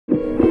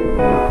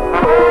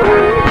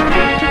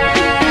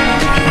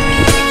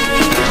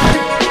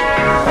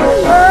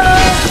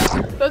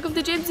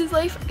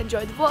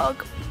enjoy the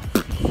vlog.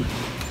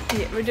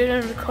 Yeah, we're doing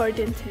a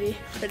recording today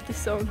for the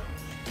song.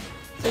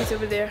 So he's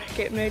over there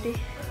getting ready.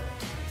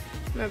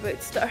 We're about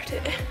to start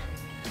it.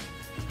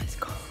 Let's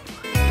go.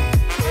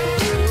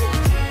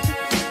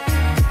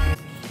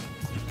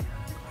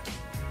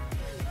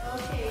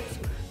 Okay.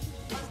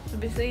 So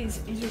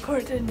basically he's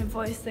recording the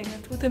voice thing.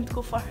 I told him to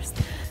go first.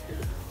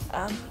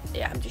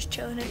 Yeah, I'm just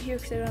chilling out here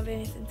because I don't have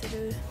anything to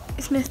do.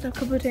 It's messed up a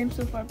couple of times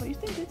so far, but he's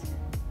doing good.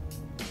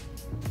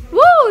 Woo!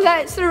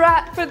 That's the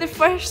wrap for the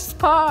first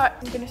part.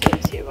 I'm gonna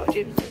say to you about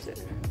James does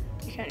it.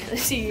 You can't really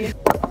see you.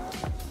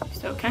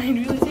 Still can't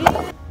really see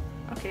you.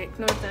 Okay,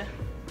 ignore the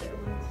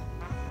ones.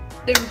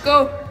 There we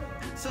go.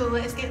 So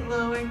let's get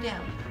lower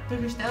down.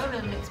 Because now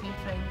that makes me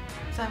frown.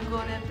 So I'm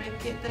gonna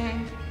break it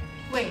down.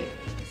 Wait.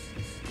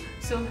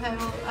 So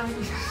how I'm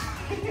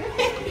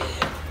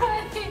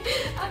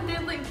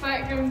doing like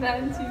background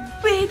dancing.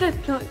 We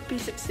did not be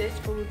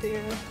successful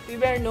there. We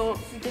were not.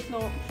 We did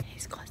not.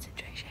 His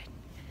concentration.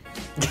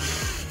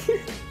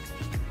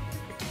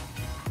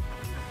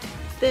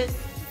 This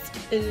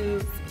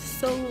is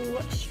so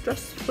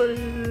stressful.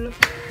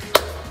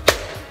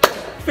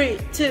 3,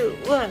 2,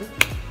 1.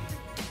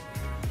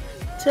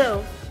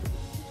 Toe.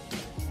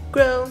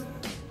 Grow.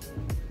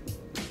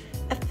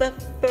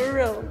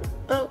 F-F-Row.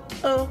 Oh,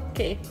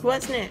 okay.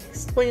 What's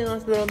next?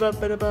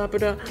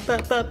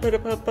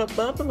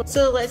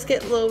 So let's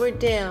get lower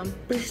down.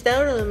 Bruce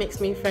down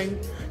makes me frown,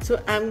 so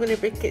I'm gonna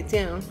break it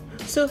down.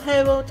 So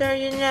how old are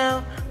you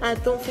now? I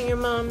don't think your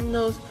mom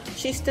knows.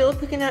 She's still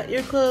picking out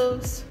your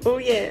clothes. Oh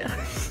yeah.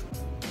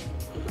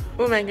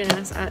 Oh my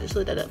goodness, I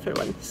actually did it for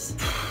once.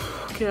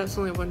 Okay, that's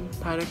only one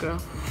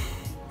paragraph.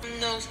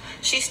 Knows.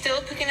 She's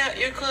still picking out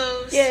your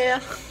clothes. Yeah.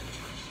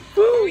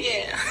 Oh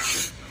yeah.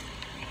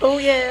 Oh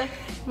yeah.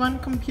 One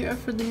computer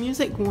for the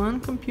music, one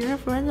computer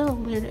for the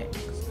lyrics,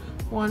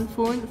 one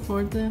phone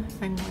for the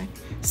thingy.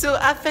 So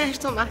I've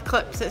finished all my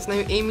clips. It's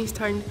now Amy's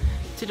turn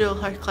to do all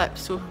her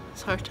clips, so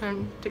it's her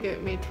turn to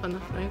get made fun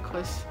of now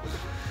because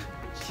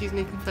she's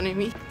making fun of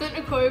me. Don't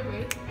record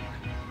me.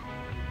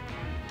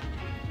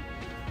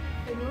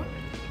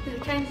 Is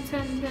it trying to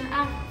turn into an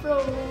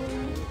afro?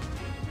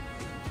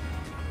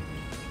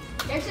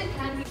 Yes, it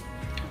can be.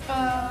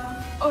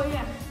 Oh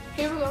yeah.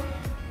 Here we go.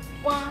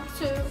 1,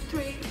 2,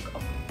 3, go.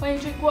 When you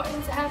drink water,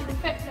 does it have an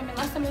effect? I mean,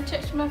 last time I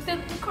checked, my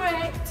filter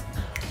correct.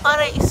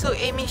 Alright, so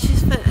Amy,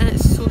 she's fit and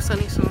it's so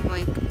sunny, so I'm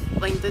like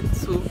blinded,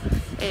 so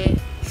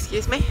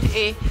excuse me.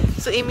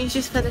 So Amy's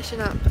just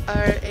finishing up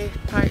our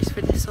parts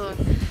for the song,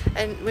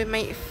 and we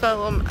might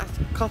film a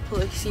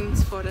couple of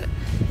scenes for it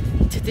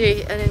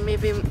today, and then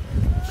maybe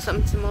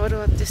something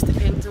tomorrow. It just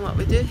depends on what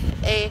we do.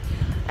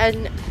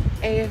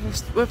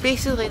 We're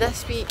basically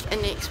this week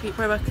and next week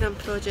we're working on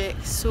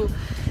projects. So,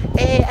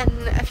 and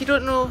if you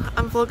don't know,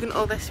 I'm vlogging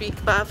all this week,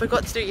 but I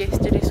forgot to do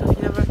yesterday. So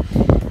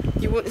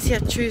if you won't see a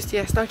Tuesday.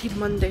 I started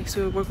Monday,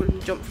 so we're going to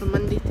jump from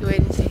Monday to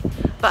Wednesday.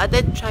 But I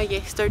did try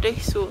yesterday,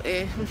 so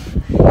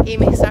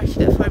Amy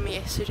started it for me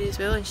yesterday as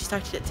well, and she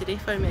started it today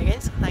for me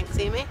again. So thanks,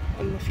 Amy.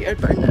 And my feet are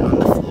burning on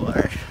the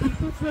floor.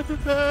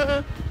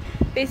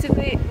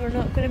 Basically, we're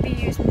not going to be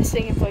using the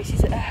singing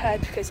voices that I had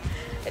because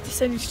it just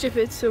sounded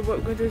stupid, so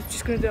what we're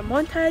just going to do a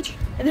montage,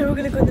 and then we're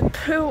going to go in the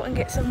pool and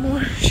get some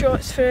more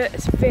shots for it.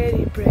 It's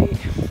very bright.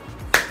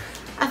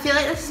 I feel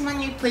like this is my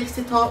new place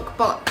to talk,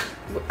 but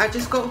I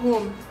just got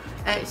home.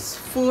 It's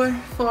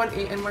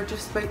 4:40 and we're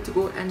just about to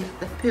go in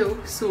the pool,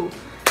 so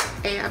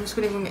I'm just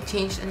going to go and get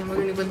changed and then we're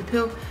going to go in the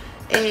pool.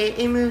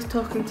 Amy was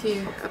talking to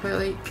you about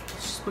like,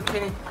 what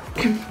kind of,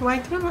 why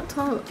do I not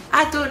talk?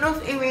 I don't know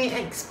if Amy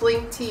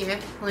explained to you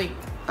like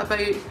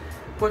about,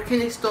 we're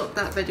kind of stopped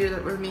that video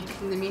that we're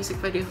making, the music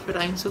video for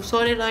Ryan, so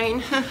sorry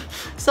Ryan,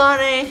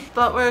 sorry,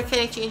 but we're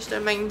kind of changed our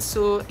minds,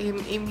 so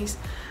Amy's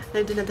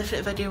now doing a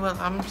different video while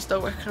I'm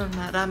still working on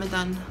that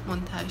Ramadan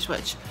montage,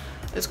 which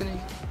is going to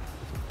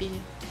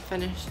be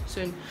finished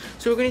soon.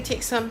 So we're going to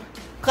take some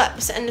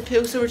clips in the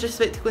pool, so we're just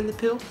about to go in the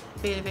pool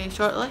very, very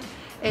shortly.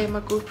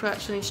 My GoPro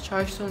actually needs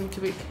charged, so I need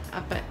to wait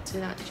a bit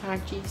till that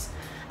charges.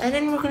 And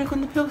then we're going to go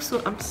in the pool,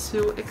 so I'm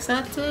so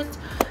excited.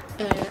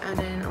 And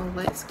then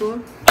let's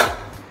go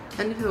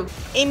in the pool.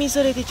 Amy's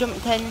already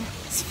jumped in,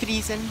 it's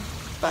freezing,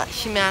 but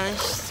she managed,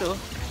 so.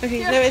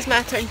 Okay, now it's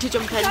my turn to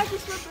jump in.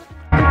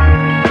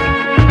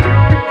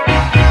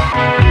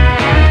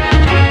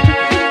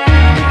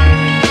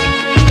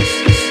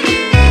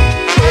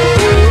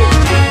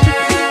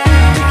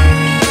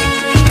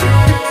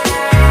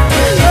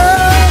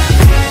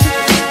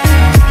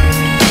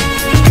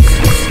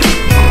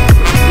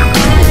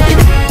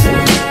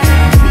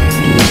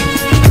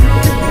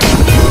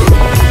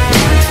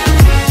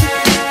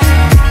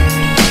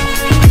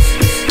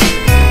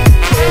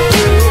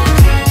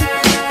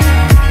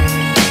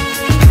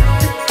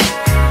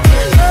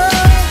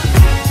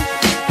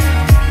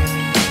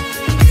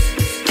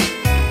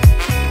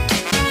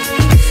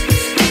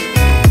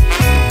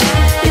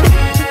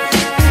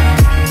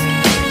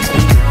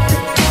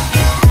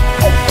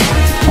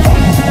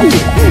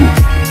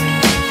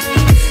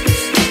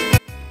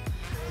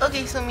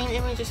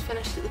 Emily just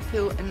finished at the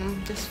pool and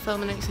I'm just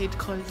filming outside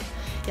because,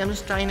 yeah, I'm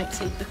just drying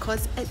outside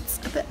because it's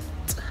a bit,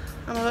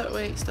 I'm a bit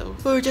wet still.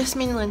 We were just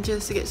mainly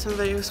just to get some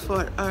videos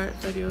for our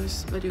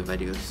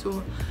videos,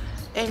 so,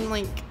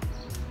 like,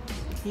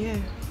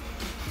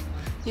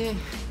 yeah,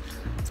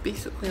 it's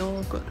basically all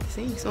I've got to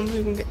say, so I'm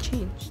going to get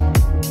changed.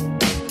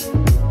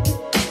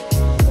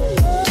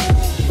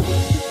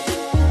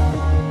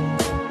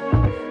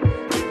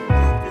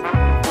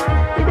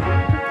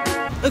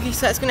 Okay,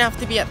 so it's going to have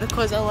to be it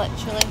because I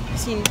literally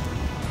seen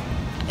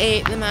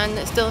the man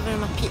that's delivering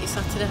my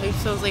pizza to the house,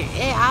 so I was like,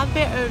 hey, I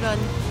better run.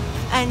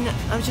 And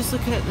I was just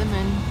looking at the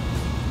moon,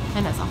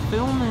 and it's a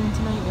full moon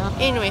tonight, yeah.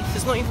 Anyway, so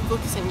it's not even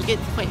focusing, you get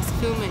the point, it's a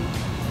full moon.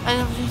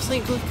 And I was just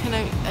like looking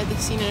out at the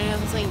scenery and I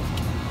was like,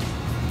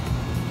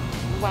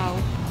 wow.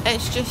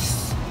 It's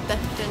just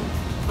different,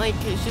 like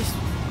it's just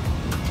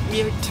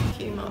weird.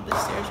 Came up the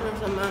stairs, there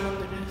was a man on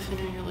the roof and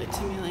he looked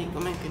at me like, oh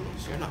my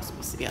goodness, you're not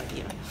supposed to be up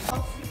here.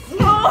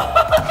 No!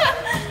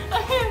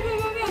 Okay.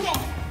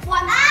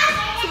 1,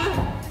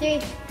 2,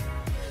 3,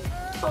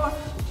 4,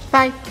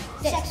 5,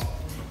 6.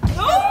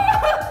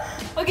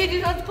 Okay, do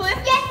you want to play?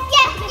 Yeah.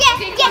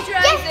 Okay, close your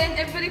eyes then,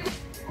 everybody.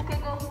 Okay,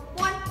 go.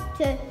 1,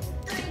 2,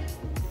 3,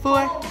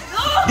 4.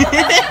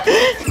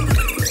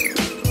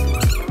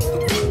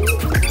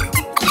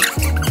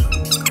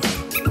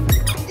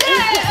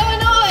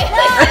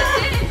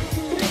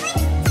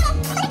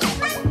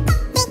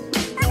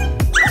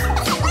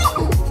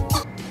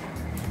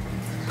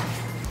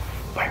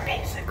 We're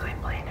basically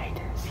playing hide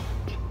and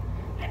seek,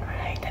 and we're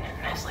hiding in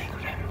this like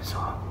room so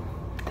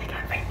they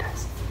can't find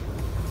us.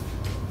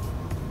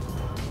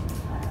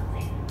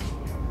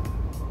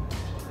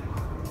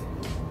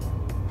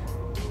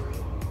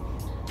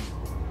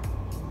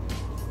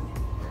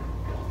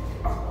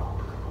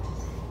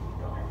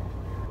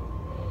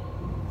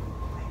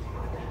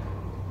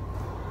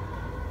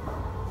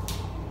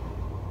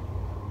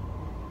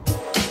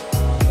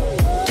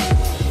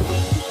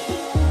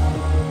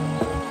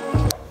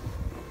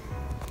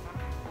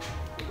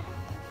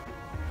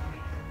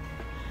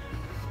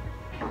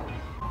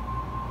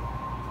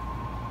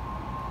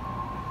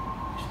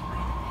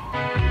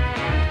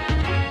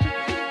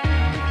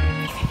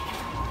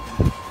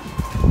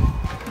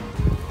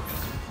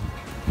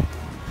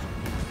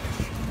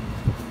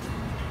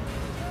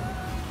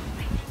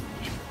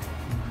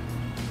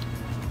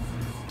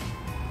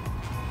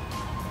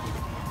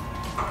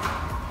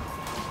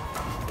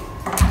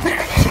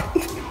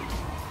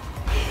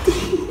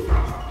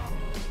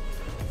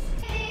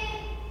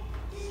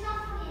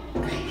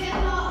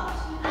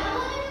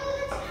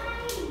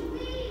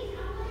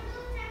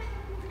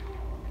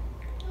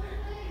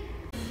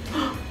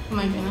 Oh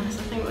my goodness,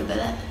 I think we did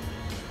it.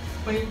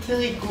 We need to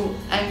like go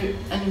out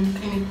and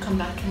kind of come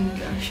back and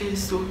get our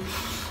shoes, so. Oh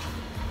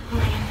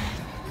my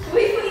goodness.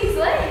 Wait, please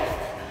left.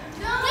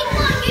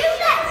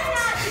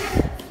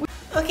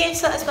 Okay,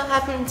 so that's what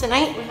happened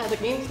tonight. We had a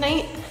games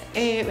night.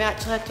 We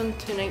actually had one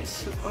 2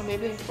 nights, or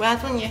maybe we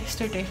had one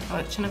yesterday.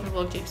 I never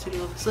vlogged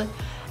yesterday, obviously.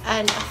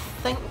 And I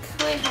think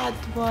we had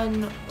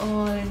one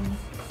on.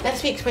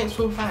 This week's went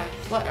so fast,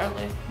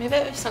 literally. Maybe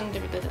it was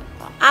Sunday we did it,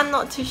 but I'm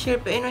not too sure.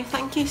 But anyway,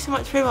 thank you so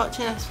much for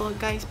watching this vlog,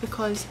 guys,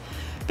 because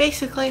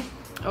basically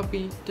I'll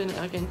be doing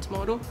it again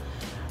tomorrow.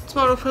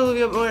 Tomorrow will probably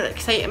be a bit more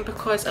exciting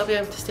because I'll be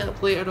able to stay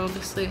up later,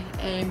 obviously,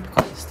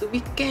 because it's the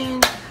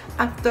weekend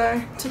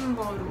after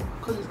tomorrow,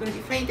 because it's going to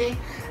be Friday.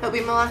 It'll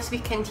be my last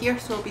weekend here,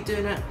 so I'll be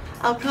doing it.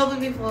 I'll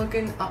probably be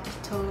vlogging up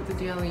till the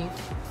day I leave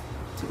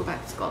to go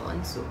back to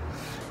Scotland, so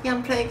yeah,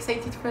 I'm pretty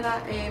excited for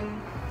that.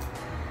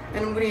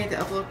 And I'm going to edit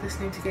a vlog this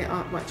now to get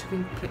up, which I've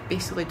been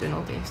basically doing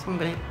all day, so I'm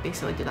going to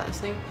basically do that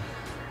this now.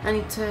 I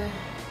need to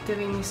give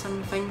Amy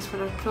some things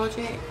for our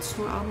project,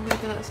 so I'm going to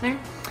do that this now.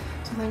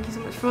 So thank you so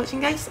much for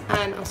watching, guys,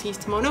 and I'll see you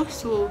tomorrow,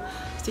 so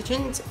stay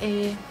tuned.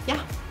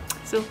 Yeah,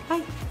 so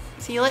bye,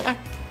 see you later.